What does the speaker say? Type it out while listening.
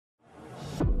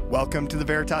Welcome to the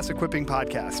Veritas Equipping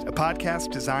Podcast, a podcast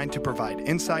designed to provide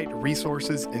insight,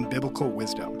 resources, and biblical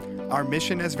wisdom. Our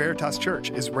mission as Veritas Church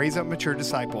is raise up mature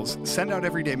disciples, send out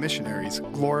everyday missionaries,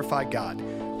 glorify God.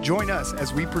 Join us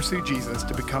as we pursue Jesus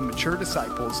to become mature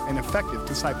disciples and effective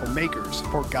disciple makers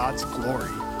for God's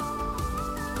glory.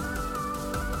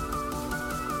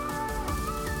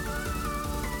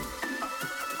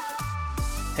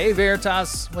 Hey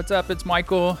Veritas, what's up? It's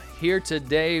Michael here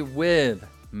today with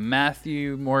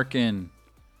Matthew Morkin.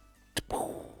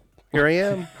 Here I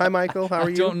am. Hi, Michael. How are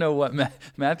you? I don't know what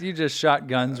Matthew just shot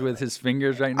guns with his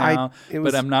fingers right now,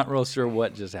 but I'm not real sure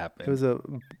what just happened. It was a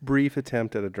brief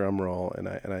attempt at a drum roll, and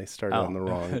I started on the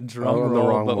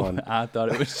wrong one. I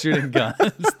thought it was shooting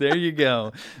guns. There you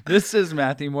go. This is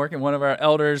Matthew Morkin, one of our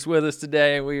elders with us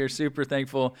today. We are super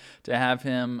thankful to have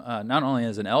him not only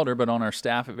as an elder, but on our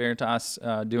staff at Veritas,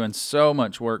 doing so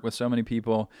much work with so many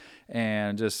people,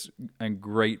 and just a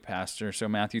great pastor. So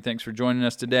Matthew, thanks for joining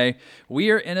us today.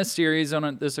 We are in a series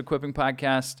on this Equipping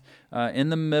Podcast in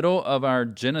the middle of our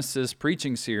Genesis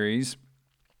preaching series.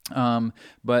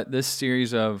 But this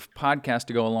series of podcasts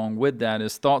to go along with that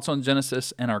is thoughts on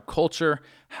Genesis and our culture,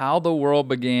 how the world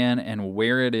began, and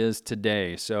where it is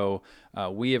today. So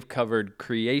we have covered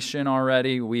creation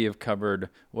already. We have covered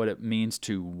what it means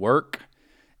to work.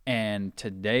 And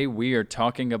today we are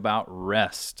talking about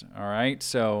rest, all right?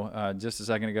 So just a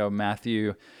second ago,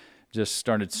 Matthew just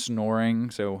started snoring,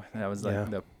 so that was like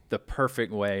the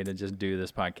perfect way to just do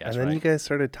this podcast, And then you guys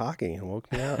started talking and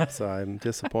woke me up, so I'm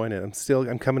disappointed.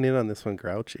 I'm coming in on this one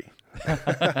grouchy.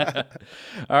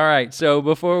 All right, so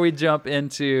before we jump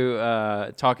into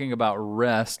talking about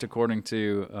rest according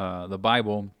to the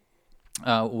Bible,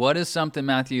 what is something,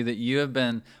 Matthew, that you have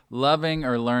been loving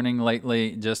or learning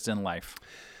lately just in life?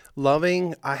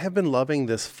 I have been loving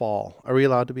this fall. Are we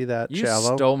allowed to be that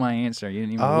shallow? You stole my answer. You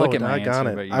didn't even look at my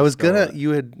answer. But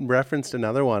you had referenced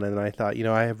another one, and I thought,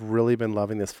 I have really been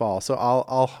loving this fall. So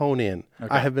I'll hone in.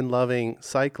 Okay. I have been loving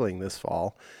cycling this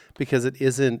fall because it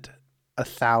isn't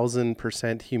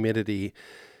 1,000% humidity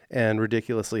and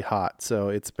ridiculously hot. So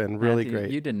it's been really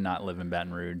great. You did not live in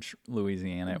Baton Rouge,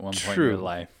 Louisiana at one point in your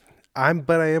life.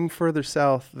 But I am further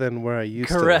south than where I used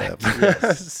to live.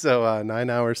 Yes. So 9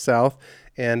 hours south.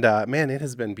 And man, it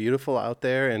has been beautiful out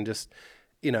there. And just,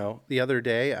 the other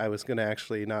day I was going to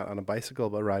actually not on a bicycle,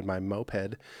 but ride my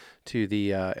moped to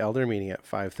the elder meeting at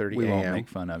 5:30 a.m. We won't make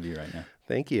fun of you right now.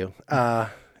 Thank you.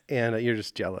 And you're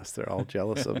just jealous. They're all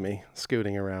jealous of me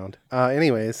scooting around.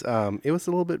 Anyways, it was a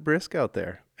little bit brisk out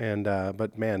there. And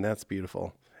but man, that's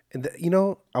beautiful. And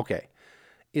okay.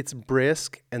 It's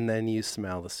brisk, and then you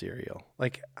smell the cereal.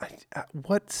 Like,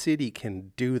 what city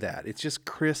can do that? It's just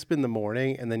crisp in the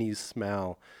morning, and then you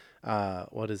smell,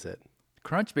 what is it?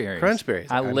 Crunch Berries. Crunch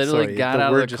Berries. I literally got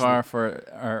out of the car for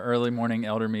our early morning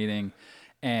elder meeting,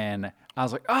 and I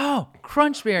was like, oh,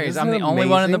 Crunch Berries. I'm the only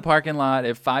one in the parking lot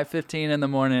at 5:15 in the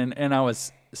morning, and I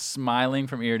was smiling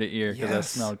from ear to ear because I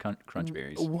smelled Crunch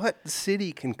Berries. What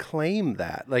city can claim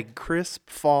that? Like crisp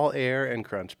fall air and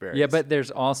Crunch Berries. Yeah, but there's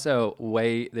also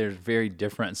there's very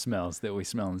different smells that we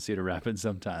smell in Cedar Rapids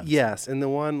sometimes. Yes, and the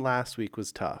one last week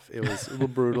was tough. It was a little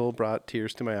brutal, brought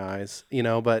tears to my eyes,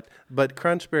 but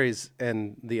Crunch Berries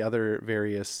and the other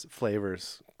various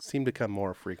flavors seem to come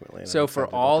more frequently. So for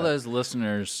all those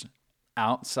listeners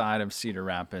outside of Cedar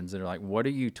Rapids that are like, what are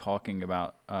you talking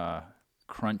about,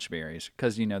 Crunch Berries?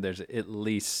 Because there's at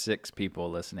least 6 people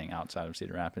listening outside of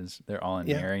Cedar Rapids. They're all in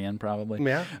Marion, probably.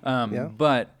 Yeah.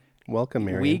 But welcome,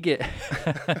 Marion.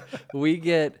 we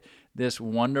get this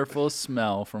wonderful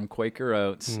smell from Quaker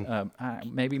Oats,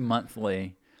 maybe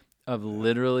monthly, of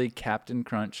literally Captain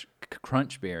Crunch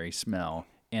Berry smell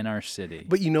in our city.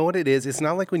 But you know what it is? It's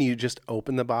not like when you just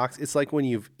open the box. It's like when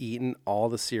you've eaten all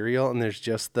the cereal and there's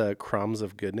just the crumbs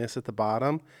of goodness at the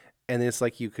bottom. And it's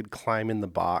like you could climb in the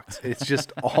box. It's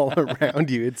just all around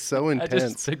you. It's so intense. I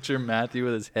just picture Matthew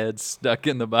with his head stuck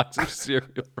in the box of cereal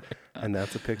right now. And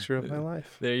that's a picture of my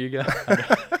life. There you go.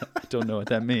 I don't know what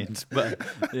that means, but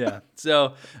yeah.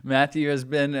 So Matthew has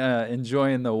been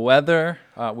enjoying the weather.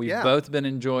 We've both been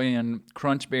enjoying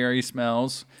Crunch Berry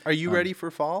smells. Are you ready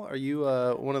for fall? Are you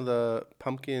one of the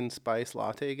pumpkin spice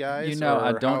latte guys?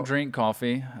 I don't drink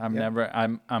coffee.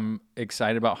 I'm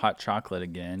excited about hot chocolate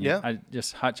again. Yeah.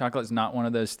 Hot chocolate is not one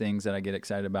of those things that I get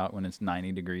excited about when it's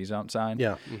 90 degrees outside.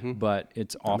 Yeah. Mm-hmm. But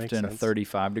it's often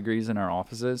 35 degrees in our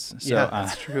offices. So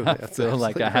that's true. I feel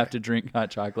like I have to drink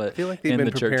hot chocolate. I feel like they've been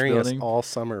preparing us all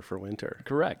summer for winter.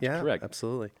 Correct. Yeah, correct.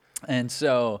 Absolutely. And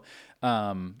so,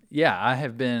 I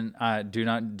do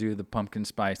not do the pumpkin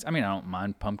spice. I mean, I don't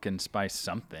mind pumpkin spice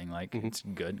something. Like, it's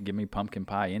good. Give me pumpkin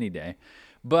pie any day.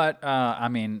 But, I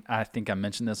mean, I think I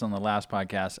mentioned this on the last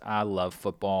podcast. I love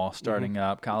football starting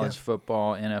up, college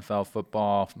football, NFL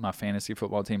football. My fantasy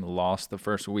football team lost the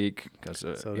first week because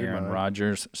of Aaron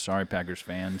Rodgers. Sorry, Packers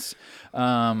fans.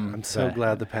 I'm so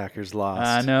glad the Packers lost.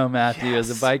 I know, Matthew,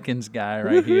 as a Vikings guy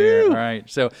right here. All right.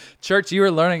 So, church, you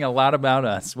are learning a lot about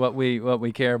us, what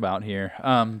we care about here.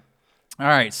 All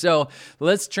right. So,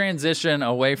 let's transition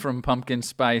away from pumpkin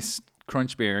spice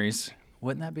crunch berries.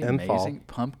 Wouldn't that be amazing? Fall.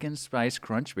 Pumpkin spice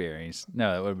crunch berries.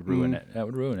 No, that would ruin it. That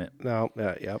would ruin it. No,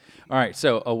 yep. All right,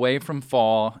 so away from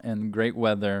fall and great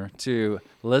weather to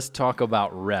let's talk about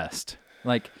rest.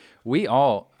 Like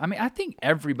I think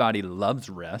everybody loves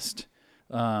rest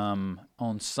on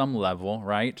some level,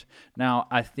 right? Now,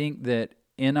 I think that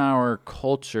in our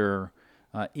culture,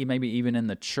 maybe even in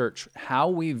the church, how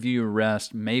we view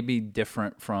rest may be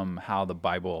different from how the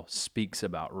Bible speaks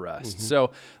about rest. Mm-hmm.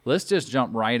 So let's just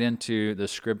jump right into the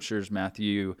scriptures,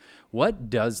 Matthew. What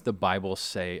does the Bible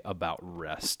say about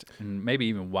rest? And maybe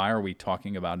even why are we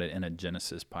talking about it in a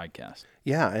Genesis podcast?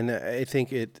 Yeah, and I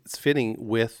think it's fitting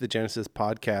with the Genesis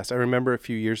podcast. I remember a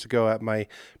few years ago at my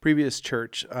previous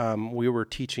church, we were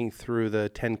teaching through the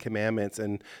 10 Commandments,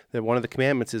 and one of the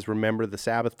commandments is remember the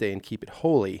Sabbath day and keep it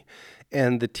holy.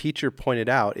 And the teacher pointed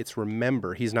out, it's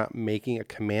remember. He's not making a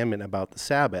commandment about the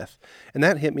Sabbath. And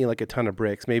that hit me like a ton of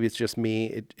bricks. Maybe it's just me.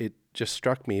 It just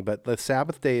struck me. But the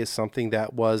Sabbath day is something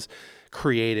that was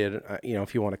created,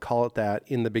 if you want to call it that,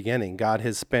 in the beginning. God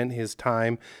has spent his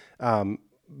time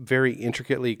very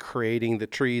intricately creating the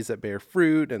trees that bear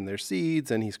fruit and their seeds,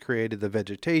 and he's created the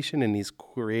vegetation, and he's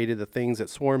created the things that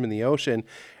swarm in the ocean.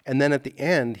 And then at the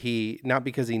end, he, not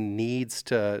because he needs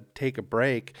to take a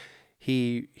break,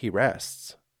 he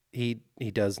rests. He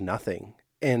does nothing.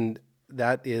 And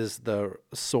that is the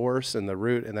source and the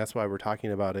root, and that's why we're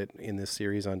talking about it in this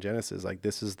series on Genesis. Like,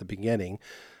 this is the beginning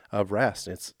of rest.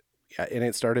 And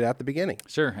it started at the beginning.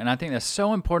 Sure. And I think that's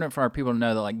so important for our people to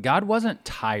know that, like, God wasn't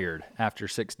tired after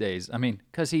 6 days. I mean,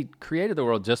 because he created the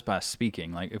world just by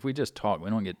speaking. Like, if we just talk, we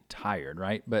don't get tired,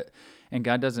 right? And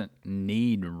God doesn't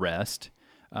need rest.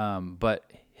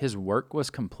 But his work was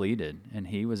completed, and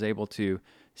he was able to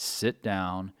sit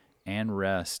down and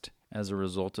rest as a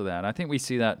result of that. I think we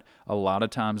see that a lot of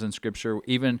times in Scripture.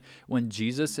 Even when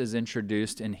Jesus is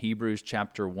introduced in Hebrews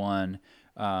chapter 1,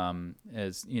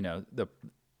 as,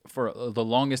 for the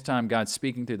longest time, God's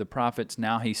speaking through the prophets.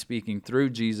 Now he's speaking through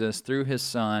Jesus, through his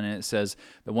son. And it says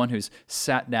the one who's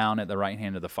sat down at the right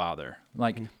hand of the Father.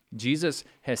 Like, Jesus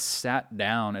has sat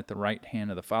down at the right hand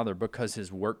of the Father because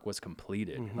his work was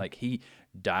completed. Mm-hmm. Like, he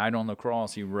died on the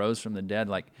cross. He rose from the dead.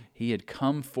 Like, he had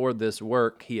come for this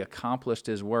work. He accomplished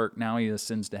his work. Now he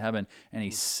ascends to heaven, and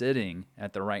he's sitting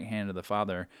at the right hand of the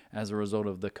Father as a result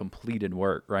of the completed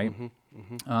work, right?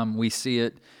 Mm-hmm. Mm-hmm. We see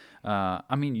it.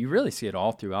 You really see it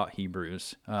all throughout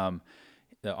Hebrews.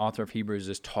 The author of Hebrews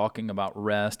is talking about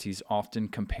rest. He's often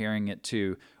comparing it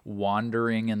to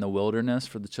wandering in the wilderness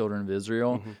for the children of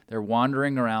Israel. Mm-hmm. They're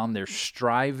wandering around. They're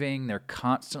striving. They're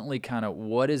constantly kind of,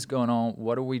 what is going on?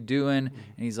 What are we doing?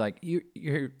 Mm-hmm. And he's like,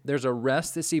 there's a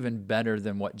rest that's even better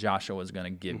than what Joshua was going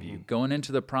to give you. Going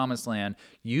into the promised land,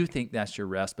 you think that's your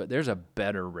rest, but there's a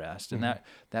better rest. And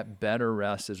that better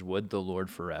rest is with the Lord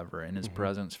forever, in his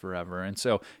presence forever. And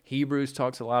so Hebrews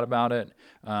talks a lot about it,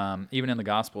 even in the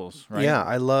Gospels, right? Yeah,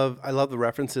 I love the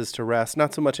references to rest,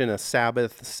 not so much in a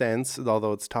Sabbath sense,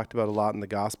 although it's talked about a lot in the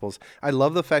Gospels. I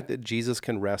love the fact that Jesus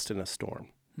can rest in a storm.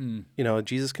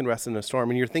 Jesus can rest in a storm.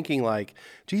 And you're thinking like,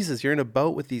 Jesus, you're in a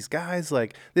boat with these guys.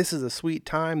 Like, this is a sweet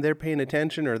time. They're paying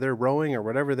attention, or they're rowing, or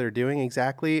whatever they're doing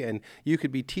exactly. And you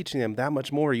could be teaching them that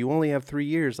much more. You only have 3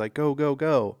 years. Like, go, go,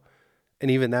 go. And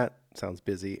even that sounds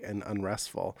busy and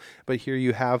unrestful. But here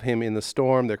you have him in the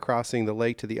storm. They're crossing the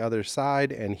lake to the other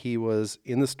side, and he was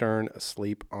in the stern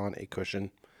asleep on a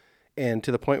cushion. And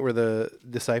to the point where the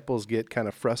disciples get kind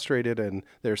of frustrated, and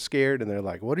they're scared, and they're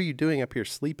like, what are you doing up here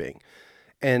sleeping?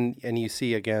 And you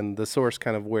see, again, the source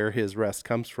kind of where his rest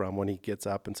comes from when he gets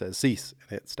up and says, cease,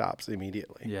 and it stops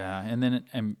immediately. Yeah, and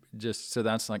then just so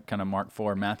that's like kind of Mark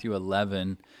 4, Matthew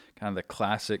 11, kind of the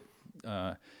classic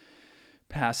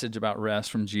passage about rest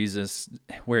from Jesus,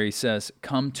 where he says,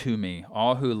 come to me,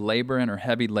 all who labor and are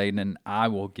heavy laden, and I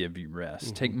will give you rest.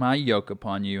 Mm-hmm. Take my yoke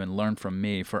upon you and learn from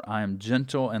me, for I am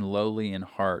gentle and lowly in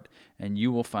heart, and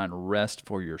you will find rest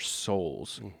for your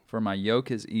souls. Mm-hmm. For my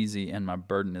yoke is easy and my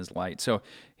burden is light. So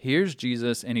here's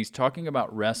Jesus, and he's talking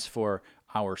about rest for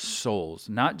our souls,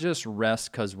 not just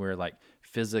rest because we're like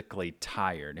physically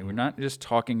tired. And we're not just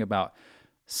talking about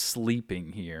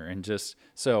sleeping here. And just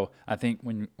so I think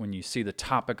when you see the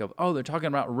topic of, they're talking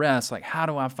about rest, like, how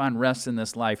do I find rest in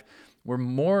this life? We're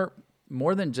more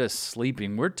than just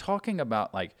sleeping. We're talking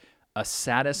about like a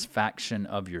satisfaction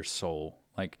of your soul,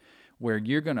 like where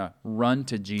you're going to run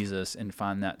to Jesus and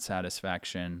find that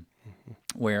satisfaction,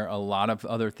 where a lot of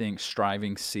other things,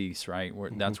 striving cease, right? Where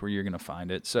that's where you're going to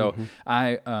find it. So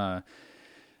I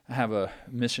have a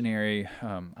missionary,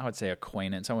 I would say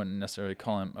acquaintance. I wouldn't necessarily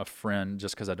call him a friend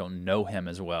just because I don't know him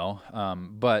as well.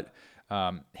 But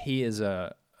he is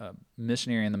a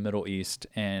missionary in the Middle East,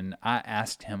 and I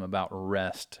asked him about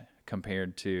rest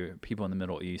compared to people in the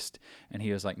Middle East. And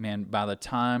he was like, man, by the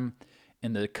time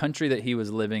in the country that he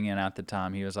was living in at the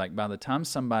time, he was like, by the time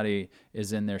somebody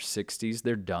is in their 60s,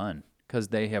 they're done because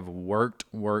they have worked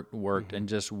and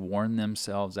just worn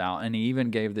themselves out. And he even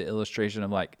gave the illustration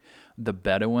of like the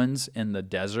Bedouins in the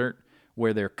desert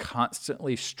where they're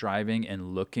constantly striving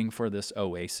and looking for this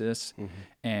oasis.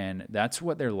 And that's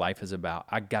what their life is about.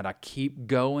 I got to keep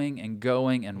going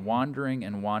and wandering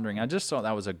and wandering. I just thought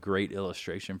that was a great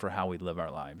illustration for how we live our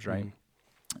lives, right?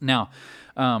 Now,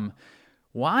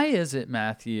 why is it,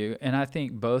 Matthew, and I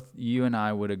think both you and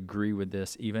I would agree with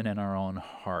this even in our own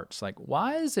hearts, like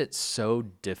why is it so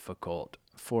difficult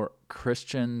for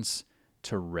Christians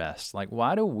to rest? Like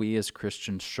why do we as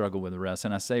Christians struggle with rest?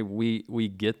 And I say we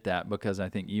get that because I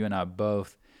think you and I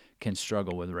both can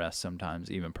struggle with rest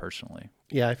sometimes, even personally.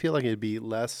 Yeah, I feel like it'd be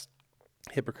less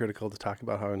hypocritical to talk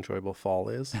about how enjoyable fall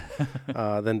is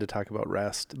than to talk about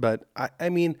rest. But I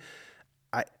mean,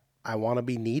 I want to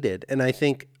be needed. And I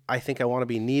think I want to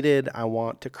be needed. I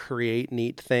want to create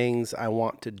neat things. I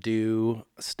want to do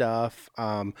stuff.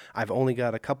 I've only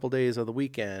got a couple days of the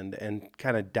weekend, and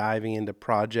kind of diving into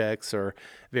projects or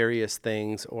various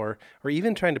things, or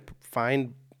even trying to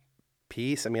find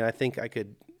peace. I mean, I think I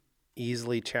could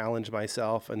easily challenge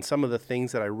myself, and some of the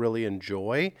things that I really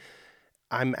enjoy,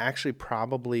 I'm actually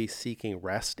probably seeking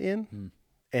rest in.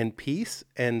 And peace.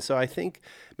 And so I think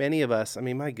many of us, I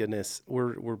mean, my goodness,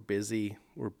 we're busy.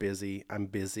 I'm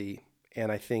busy.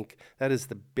 And I think that is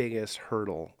the biggest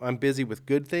hurdle. I'm busy with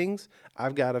good things.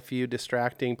 I've got a few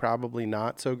distracting, probably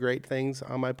not so great things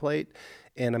on my plate,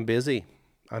 and I'm busy.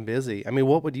 I mean,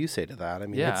 what would you say to that? I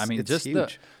mean, it's just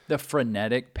huge. the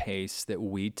frenetic pace that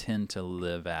we tend to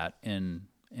live at in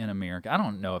America. I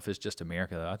don't know if it's just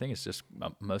America, though. I think it's just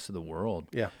most of the world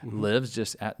lives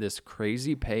just at this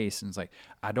crazy pace. And it's like,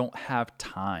 I don't have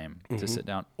time to sit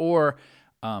down. Or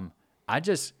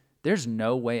there's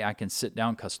no way I can sit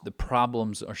down because the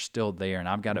problems are still there and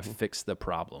I've got to fix the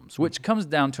problems, which comes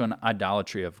down to an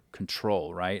idolatry of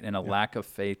control, right? And a lack of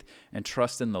faith and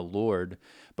trust in the Lord,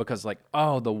 because like,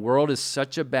 oh, the world is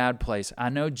such a bad place. I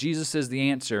know Jesus is the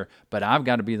answer, but I've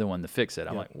got to be the one to fix it.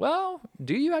 I'm like, well,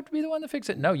 do you have to be the one to fix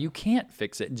it? No, you can't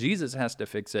fix it. Jesus has to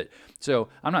fix it. So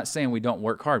I'm not saying we don't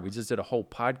work hard. We just did a whole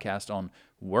podcast on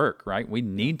work, right? We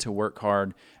need to work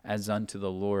hard as unto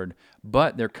the Lord.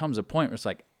 But there comes a point where it's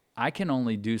like, I can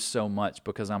only do so much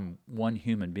because I'm one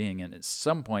human being. And at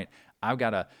some point, I've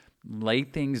got to lay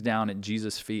things down at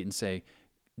Jesus' feet and say,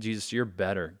 Jesus, you're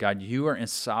better. God, you are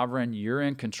sovereign. You're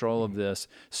in control of this.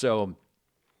 So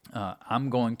I'm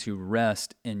going to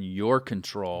rest in your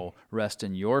control, rest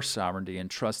in your sovereignty,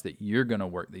 and trust that you're going to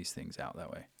work these things out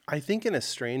that way. I think in a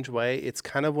strange way, it's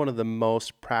kind of one of the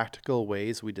most practical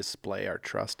ways we display our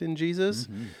trust in Jesus.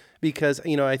 Because,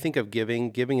 I think of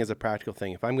giving is a practical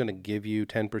thing. If I'm going to give you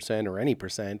 10% or any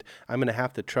percent, I'm going to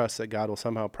have to trust that God will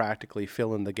somehow practically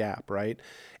fill in the gap, right?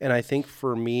 And I think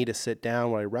for me to sit down,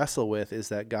 what I wrestle with is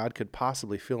that God could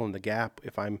possibly fill in the gap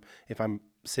if I'm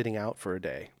sitting out for a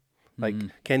day. Like,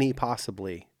 can he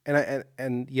possibly?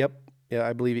 And yep, yeah,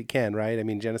 I believe he can, right? I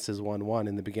mean, Genesis 1:1,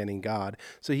 in the beginning, God.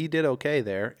 So he did okay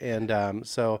there. And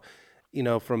so,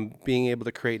 from being able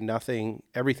to create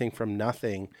everything from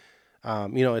nothing,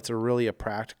 it's a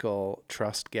practical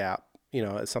trust gap.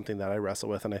 It's something that I wrestle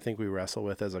with, and I think we wrestle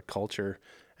with as a culture,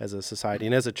 as a society,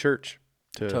 and as a church.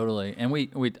 Totally. And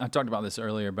I talked about this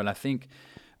earlier, but I think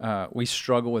we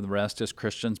struggle with rest as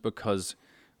Christians because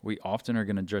we often are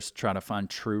going to just try to find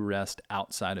true rest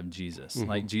outside of Jesus.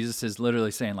 Like Jesus is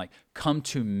literally saying, like, come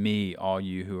to me, all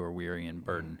you who are weary and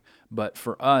burdened. But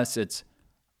for us, it's,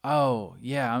 oh,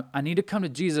 yeah, I need to come to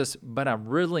Jesus, but I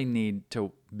really need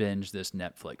to binge this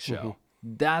Netflix show.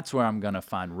 That's where I'm going to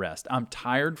find rest. I'm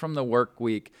tired from the work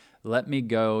week. Let me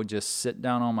go just sit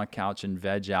down on my couch and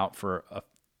veg out for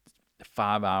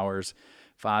 5 hours,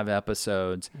 5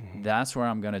 episodes. That's where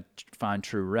I'm going to find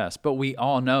true rest. But we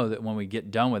all know that when we get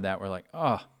done with that, we're like,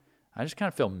 oh, I just kind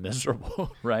of feel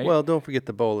miserable, right? Well, don't forget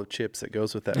the bowl of chips that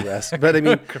goes with that rest. But I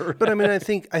mean, I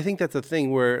think that's a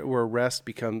thing where rest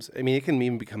becomes, it can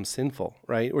even become sinful,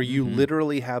 right? Where you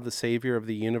literally have the Savior of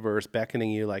the universe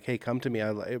beckoning you, like, hey, come to me.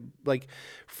 I like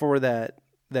for that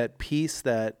peace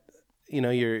that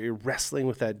you're wrestling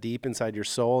with that deep inside your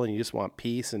soul and you just want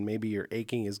peace, and maybe your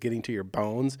aching is getting to your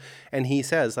bones. And he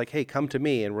says like, hey, come to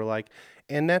me. And we're like,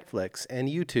 and Netflix and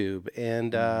YouTube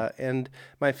and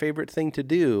my favorite thing to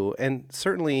do. And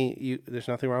certainly there's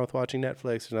nothing wrong with watching Netflix.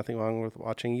 There's nothing wrong with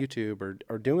watching YouTube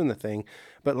or doing the thing.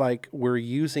 But like, we're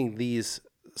using these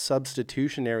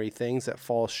substitutionary things that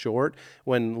fall short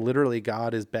when literally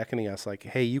God is beckoning us like,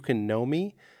 hey, you can know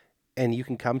me and you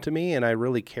can come to me, and I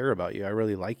really care about you. I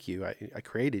really like you. I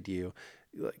created you.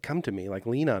 Come to me, like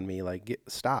lean on me, like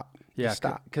stop. Yeah, just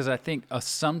stop. Because I think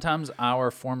sometimes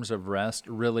our forms of rest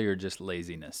really are just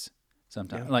laziness.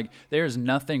 Sometimes, like there's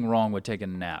nothing wrong with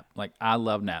taking a nap. Like I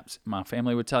love naps. My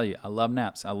family would tell you, I love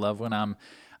naps. I love when I'm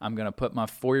gonna put my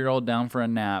 4-year-old down for a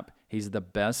nap. He's the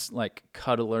best like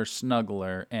cuddler,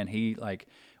 snuggler, and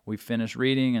we finish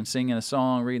reading and singing a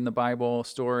song, reading the Bible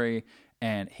story,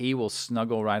 and he will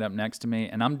snuggle right up next to me,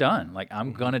 and I'm done. Like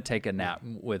I'm gonna take a nap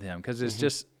with him because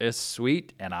it's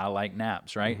sweet, and I like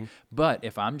naps, right? But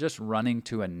if I'm just running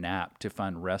to a nap to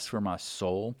find rest for my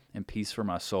soul and peace for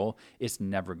my soul, it's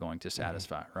never going to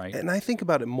satisfy, right? And I think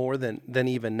about it more than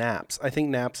even naps. I think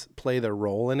naps play their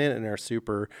role in it and are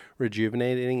super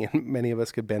rejuvenating, and many of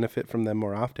us could benefit from them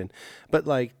more often. But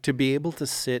like to be able to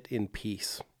sit in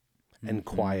peace and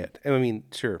quiet. And I mean,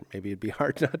 sure, maybe it'd be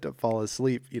hard not to fall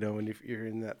asleep, when you're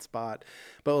in that spot.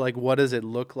 But like, what does it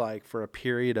look like for a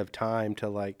period of time to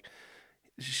like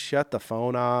shut the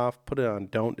phone off, put it on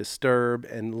don't disturb,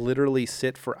 and literally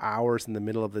sit for hours in the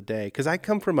middle of the day? Because I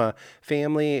come from a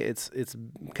family, it's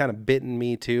kind of bitten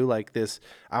me too, like this,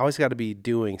 I always got to be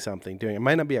doing something. It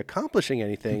might not be accomplishing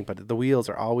anything, but the wheels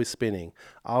are always spinning,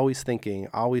 always thinking,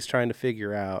 always trying to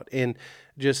figure out. And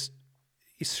just,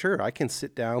 sure, I can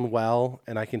sit down well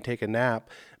and I can take a nap,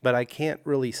 but I can't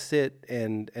really sit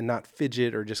and not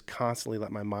fidget or just constantly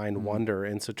let my mind wander.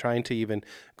 And so trying to even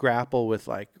grapple with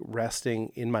like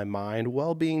resting in my mind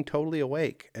while being totally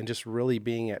awake and just really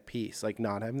being at peace, like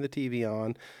not having the TV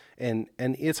on. And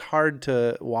it's hard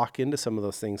to walk into some of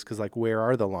those things because like, where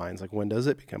are the lines? Like when does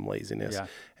it become laziness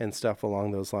and stuff along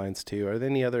those lines too? Are there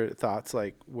any other thoughts?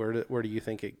 Like where do you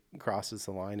think it crosses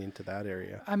the line into that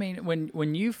area? I mean,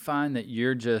 when you find that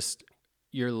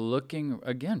you're looking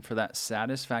again for that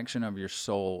satisfaction of your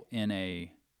soul in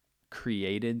a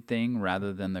created thing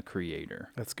rather than the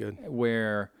creator. That's good.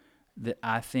 Where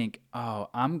I think,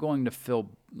 I'm going to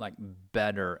feel like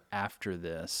better after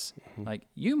this. Like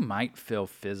you might feel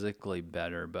physically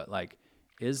better, but like,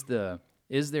 is there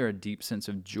a deep sense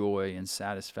of joy and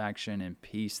satisfaction and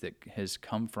peace that has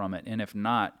come from it? And if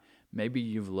not, maybe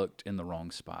you've looked in the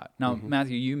wrong spot. Now,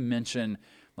 Matthew, you mentioned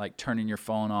like turning your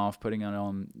phone off, putting it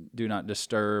on do not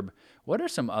disturb. What are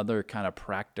some other kind of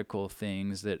practical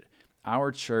things that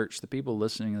our church, the people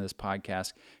listening to this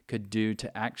podcast, could do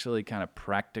to actually kind of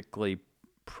practically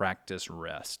practice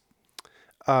rest?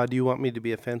 Do you want me to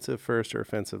be offensive first or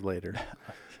offensive later?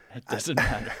 It doesn't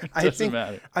matter. It doesn't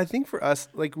matter. I think for us,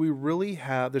 like we really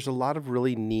there's a lot of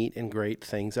really neat and great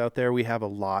things out there. We have a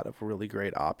lot of really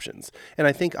great options. And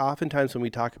I think oftentimes when we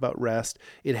talk about rest,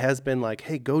 it has been like,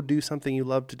 hey, go do something you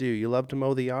love to do. You love to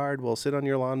mow the yard? Well, sit on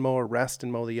your lawnmower, rest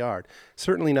and mow the yard.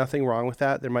 Certainly nothing wrong with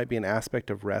that. There might be an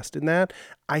aspect of rest in that.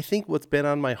 I think what's been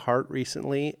on my heart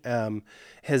recently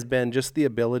has been just the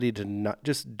ability to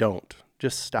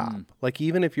just stop. Like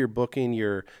even if you're booking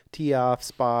your tee off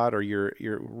spot or you're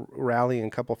rallying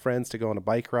a couple friends to go on a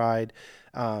bike ride,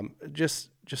 just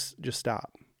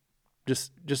stop.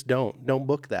 Just don't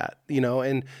book that,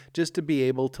 and just to be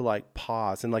able to like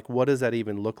pause and like, what does that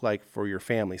even look like for your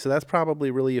family? So that's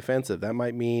probably really offensive. That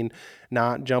might mean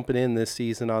not jumping in this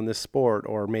season on this sport,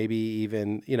 or maybe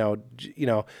even,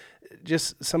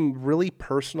 just some really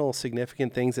personal,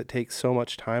 significant things that take so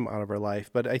much time out of our life.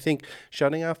 But I think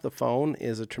shutting off the phone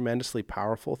is a tremendously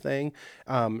powerful thing.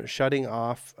 Shutting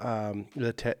off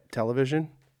the television.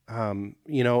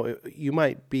 You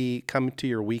might be coming to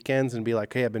your weekends and be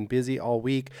like, hey, I've been busy all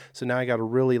week, so now I got to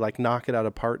really like knock it out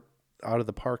of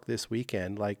the park this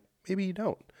weekend. Like maybe you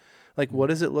don't. Like, what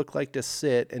does it look like to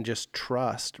sit and just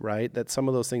trust, right, that some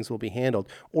of those things will be handled?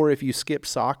 Or if you skip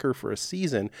soccer for a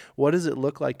season, what does it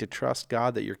look like to trust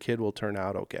God that your kid will turn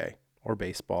out okay? Or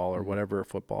baseball or whatever,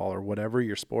 football or whatever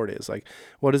your sport is. Like,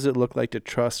 what does it look like to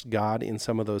trust God in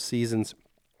some of those seasons,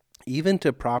 even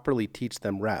to properly teach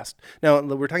them rest? Now,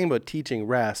 we're talking about teaching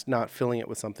rest, not filling it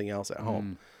with something else at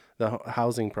home. The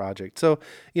housing project. So,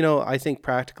 I think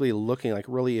practically looking, like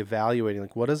really evaluating,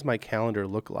 like what does my calendar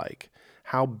look like?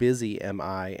 How busy am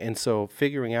I? And so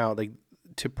figuring out like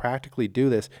to practically do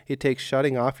this, it takes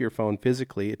shutting off your phone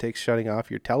physically. It takes shutting off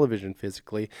your television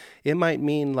physically. It might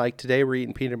mean like today we're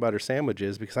eating peanut butter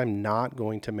sandwiches because I'm not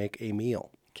going to make a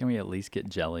meal. Can we at least get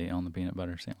jelly on the peanut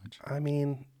butter sandwich? I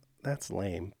mean, that's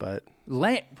lame, but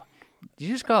Lame? You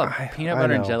just call it peanut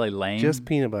butter and jelly lame? Just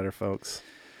peanut butter, folks.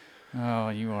 Oh,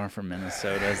 you are from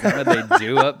Minnesota. Is that what they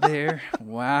do up there?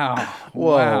 Wow.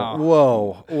 Whoa, Wow.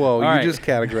 whoa. All right. Just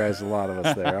categorized a lot of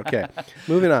us there. Okay,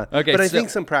 moving on. Okay, but I so- think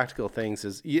some practical things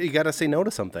is you got to say no to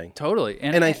something. Totally.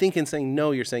 And I think in saying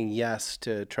no, you're saying yes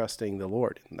to trusting the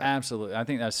Lord. In that. Absolutely. I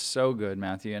think that's so good,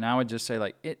 Matthew. And I would just say,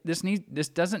 like, this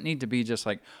doesn't need to be just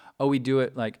like, oh, we do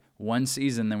it like one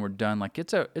season, then we're done. Like,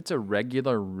 it's a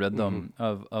regular rhythm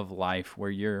of life where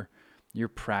you're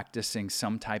practicing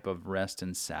some type of rest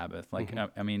and Sabbath. Like,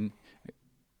 I mean,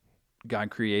 God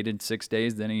created 6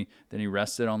 days, then he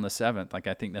rested on the seventh. Like,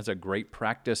 I think that's a great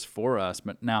practice for us.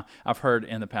 But now I've heard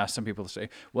in the past some people say,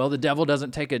 well, the devil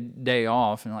doesn't take a day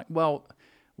off. And like, well,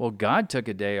 God took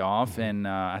a day off, and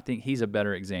I think he's a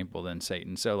better example than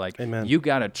Satan. So, like, Amen. you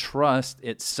got to trust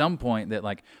at some point that,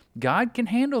 like, God can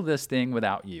handle this thing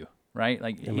without you, right?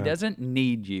 Like, he doesn't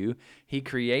need you. He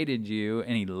created you,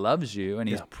 and he loves you, and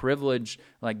he's privileged,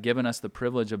 like, given us the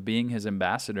privilege of being his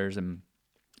ambassadors and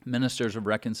ministers of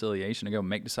reconciliation to go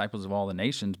make disciples of all the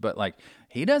nations. But, like,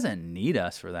 he doesn't need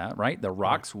us for that, right? The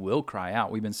rocks will cry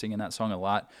out. We've been singing that song a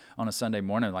lot on a Sunday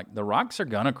morning. Like, the rocks are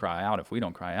going to cry out if we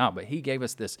don't cry out. But he gave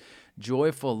us this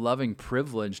joyful, loving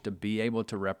privilege to be able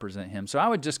to represent him. So I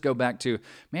would just go back to,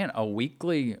 man, a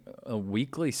weekly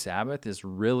Sabbath is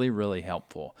really, really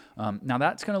helpful. Now,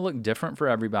 that's going to look different for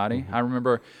everybody. I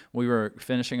remember we were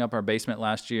finishing up our basement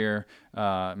last year.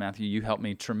 Matthew, you helped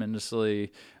me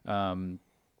tremendously.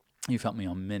 You've helped me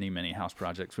on many, many house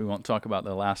projects. We won't talk about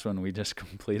the last one we just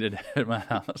completed at my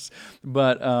house,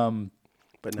 but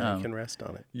now you can rest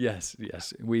on it. Yes.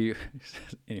 We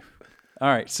anyway. All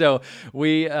right. So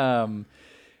we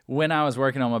when I was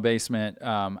working on my basement,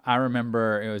 I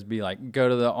remember it would be like go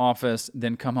to the office,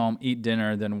 then come home, eat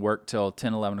dinner, then work till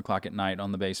 10, 11 o'clock at night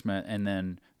on the basement, and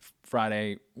then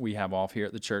Friday we have off here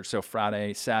at the church. So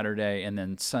Friday, Saturday, and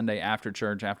then Sunday after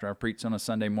church, after I preach on a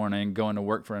Sunday morning, going to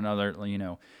work for another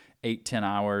 8-10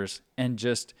 hours. And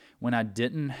just when I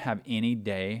didn't have any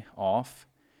day off,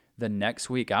 the next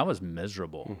week I was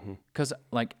miserable because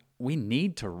like we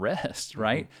need to rest,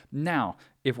 right? Now,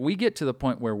 if we get to the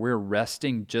point where we're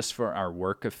resting just for our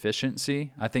work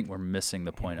efficiency, I think we're missing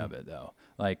the point of it though.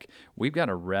 Like we've got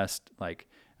to rest. Like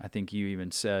I think you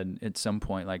even said at some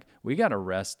point, like we got to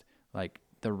rest. Like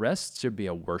the rest should be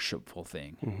a worshipful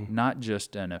thing, not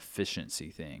just an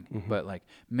efficiency thing. But like,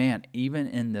 man, even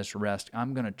in this rest,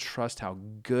 I'm going to trust how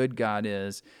good God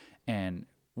is and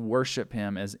worship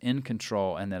him as in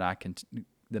control, and that I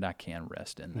can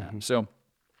rest in that. So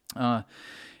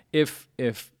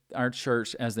if our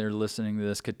church, as they're listening to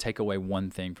this, could take away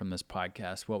one thing from this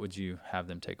podcast, what would you have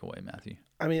them take away, Matthew?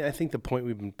 I mean, I think the point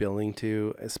we've been building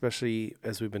to, especially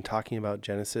as we've been talking about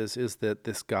Genesis, is that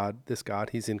this God,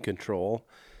 he's in control.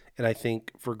 And I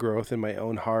think for growth in my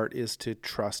own heart is to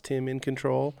trust him in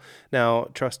control. Now,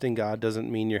 trusting God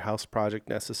doesn't mean your house project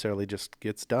necessarily just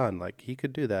gets done. Like he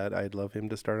could do that. I'd love him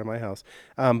to start on my house.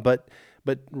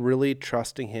 But really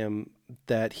trusting him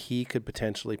that he could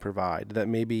potentially provide, that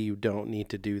maybe you don't need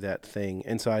to do that thing.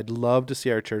 And so I'd love to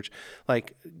see our church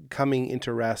like coming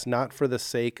into rest, not for the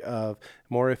sake of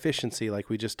more efficiency like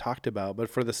we just talked about, but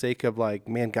for the sake of like,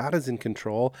 man, God is in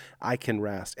control. I can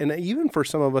rest. And even for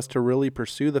some of us to really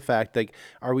pursue the fact, like,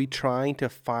 are we trying to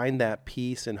find that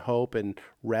peace and hope and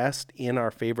rest in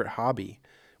our favorite hobby?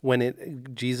 When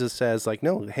Jesus says, like,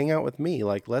 no, hang out with me.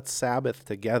 Like, let's Sabbath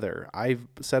together. I've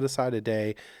set aside a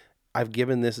day. I've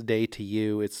given this day to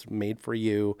you. It's made for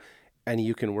you, and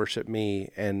you can worship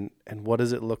me. And what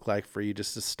does it look like for you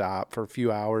just to stop for a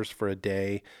few hours, for a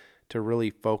day, to really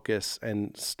focus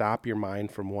and stop your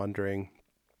mind from wandering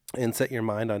and set your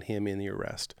mind on him in your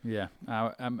rest? Yeah,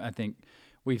 I think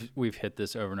we've hit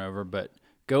this over and over, but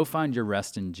go find your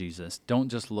rest in Jesus. Don't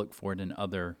just look for it in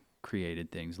other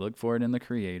created things. Look for it in the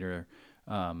Creator.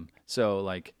 So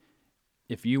like,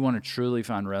 if you want to truly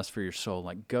find rest for your soul,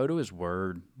 like go to his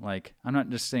word. Like, I'm not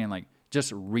just saying like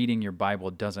just reading your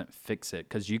Bible doesn't fix it,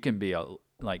 because you can be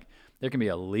there can be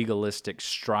a legalistic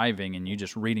striving and you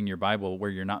just reading your Bible where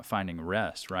you're not finding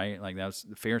rest, right? Like that's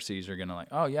the Pharisees are going to like,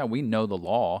 oh yeah, we know the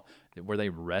law. Were they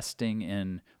resting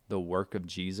in the work of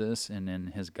Jesus and in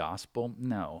his gospel?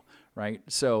 No, right?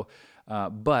 So,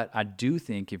 but I do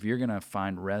think if you're going to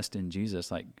find rest in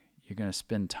Jesus, like you're going to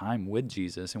spend time with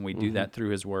Jesus, and we do that through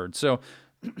his word. So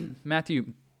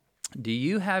Matthew, do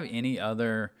you have any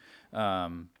other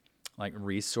like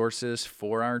resources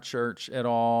for our church at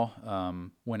all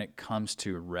when it comes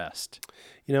to rest?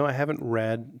 You know, I haven't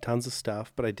read tons of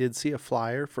stuff, but I did see a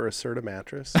flyer for a Serta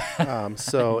mattress.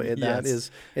 That is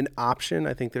an option.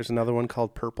 I think there's another one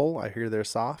called Purple. I hear they're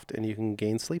soft, and you can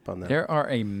gain sleep on them. There are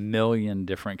a million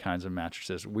different kinds of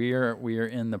mattresses. We are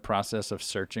in the process of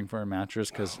searching for a mattress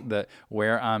because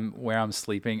where I'm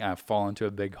sleeping, I've fallen into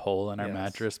a big hole in our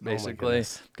mattress, basically,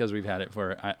 because we've had it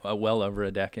for well over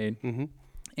a decade. Mm-hmm.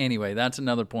 Anyway, that's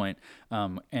another point.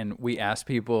 And we asked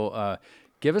people,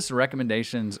 give us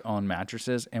recommendations on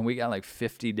mattresses, and we got like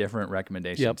 50 different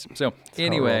recommendations. Yep. So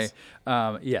anyway,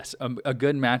 yes, a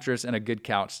good mattress and a good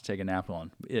couch to take a nap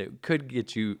on. It could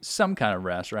get you some kind of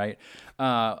rest, right?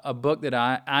 A book that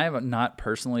I have not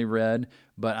personally read,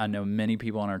 but I know many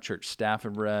people on our church staff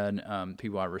have read,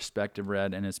 people I respect have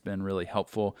read, and it's been really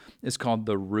helpful. It's called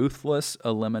The Ruthless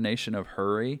Elimination of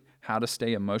Hurry: How to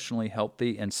Stay Emotionally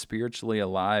Healthy and Spiritually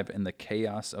Alive in the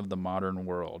Chaos of the Modern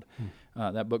World.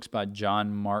 That book's by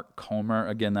John Mark Comer.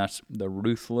 Again, that's The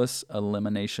Ruthless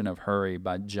Elimination of Hurry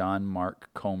by John Mark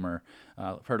Comer.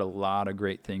 I've heard a lot of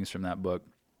great things from that book.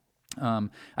 I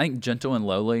think Gentle and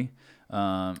Lowly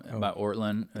by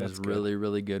Ortlund is really,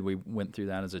 really good. We went through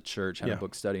that as a church, had a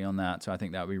book study on that, so I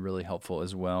think that would be really helpful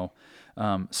as well.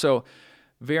 So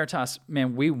Veritas,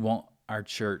 man, we want our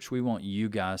church, we want you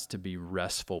guys to be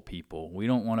restful people. We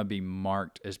don't want to be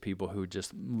marked as people who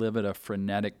just live at a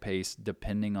frenetic pace,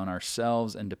 depending on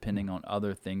ourselves and depending on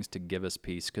other things to give us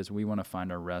peace, because we want to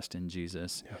find our rest in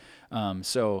Jesus. Yeah.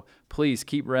 So please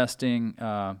keep resting.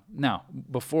 Now,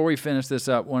 before we finish this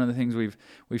up, one of the things we've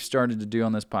started to do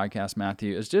on this podcast,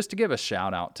 Matthew, is just to give a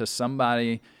shout out to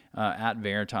somebody at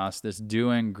Veritas that's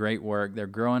doing great work. They're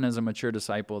growing as a mature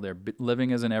disciple. They're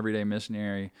living as an everyday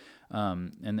missionary,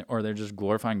 or they're just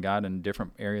glorifying God in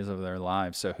different areas of their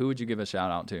lives. So who would you give a shout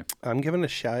out to? I'm giving a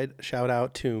shout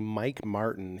out to Mike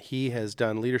Martin. He has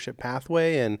done Leadership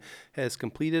Pathway and has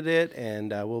completed it,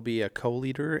 and will be a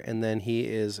co-leader. And then he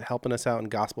is helping us out in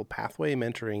Gospel Pathway,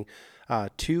 mentoring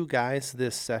 2 guys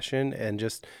this session, and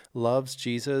just loves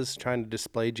Jesus, trying to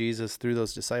display Jesus through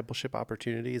those discipleship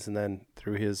opportunities and then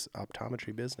through his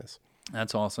optometry business.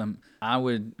 That's awesome. I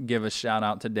would give a shout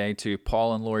out today to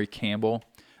Paul and Lori Campbell.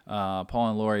 Paul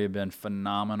and Lori have been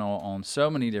phenomenal on so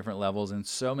many different levels and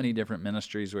so many different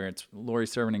ministries, where it's Lori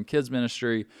serving in kids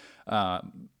ministry,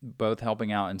 both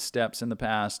helping out in Steps in the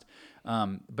past.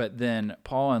 But then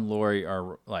Paul and Lori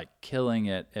are like killing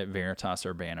it at Veritas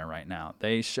Urbana right now.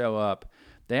 They show up.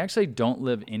 They actually don't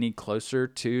live any closer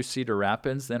to Cedar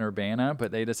Rapids than Urbana,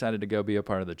 but they decided to go be a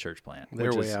part of the church plant.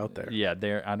 They're way out there. Yeah,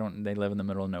 they live in the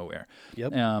middle of nowhere.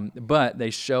 Yep. But they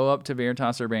show up to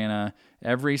Veritas Urbana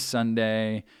every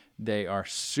Sunday. They are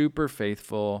super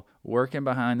faithful, working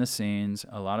behind the scenes.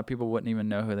 A lot of people wouldn't even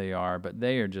know who they are, but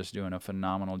they are just doing a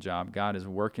phenomenal job. God is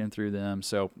working through them.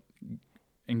 So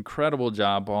incredible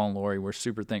job, Paul and Lori. We're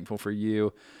super thankful for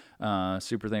you.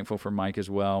 Super thankful for Mike as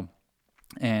well.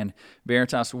 And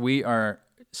Veritas, we are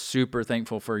super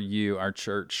thankful for you, our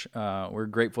church. We're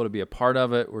grateful to be a part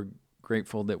of it. We're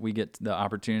grateful that we get the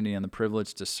opportunity and the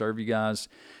privilege to serve you guys.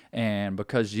 And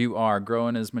because you are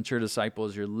growing as mature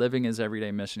disciples, you're living as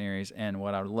everyday missionaries. And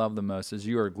what I love the most is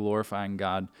you are glorifying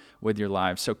God with your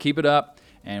lives. So keep it up,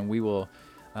 and we will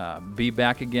be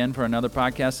back again for another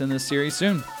podcast in this series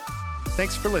soon.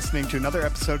 Thanks for listening to another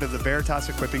episode of the Veritas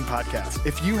Equipping Podcast.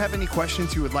 If you have any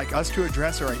questions you would like us to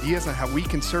address or ideas on how we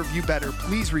can serve you better,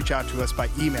 please reach out to us by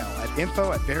email at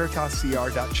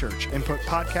info@veritascr.church and put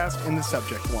podcast in the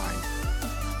subject line.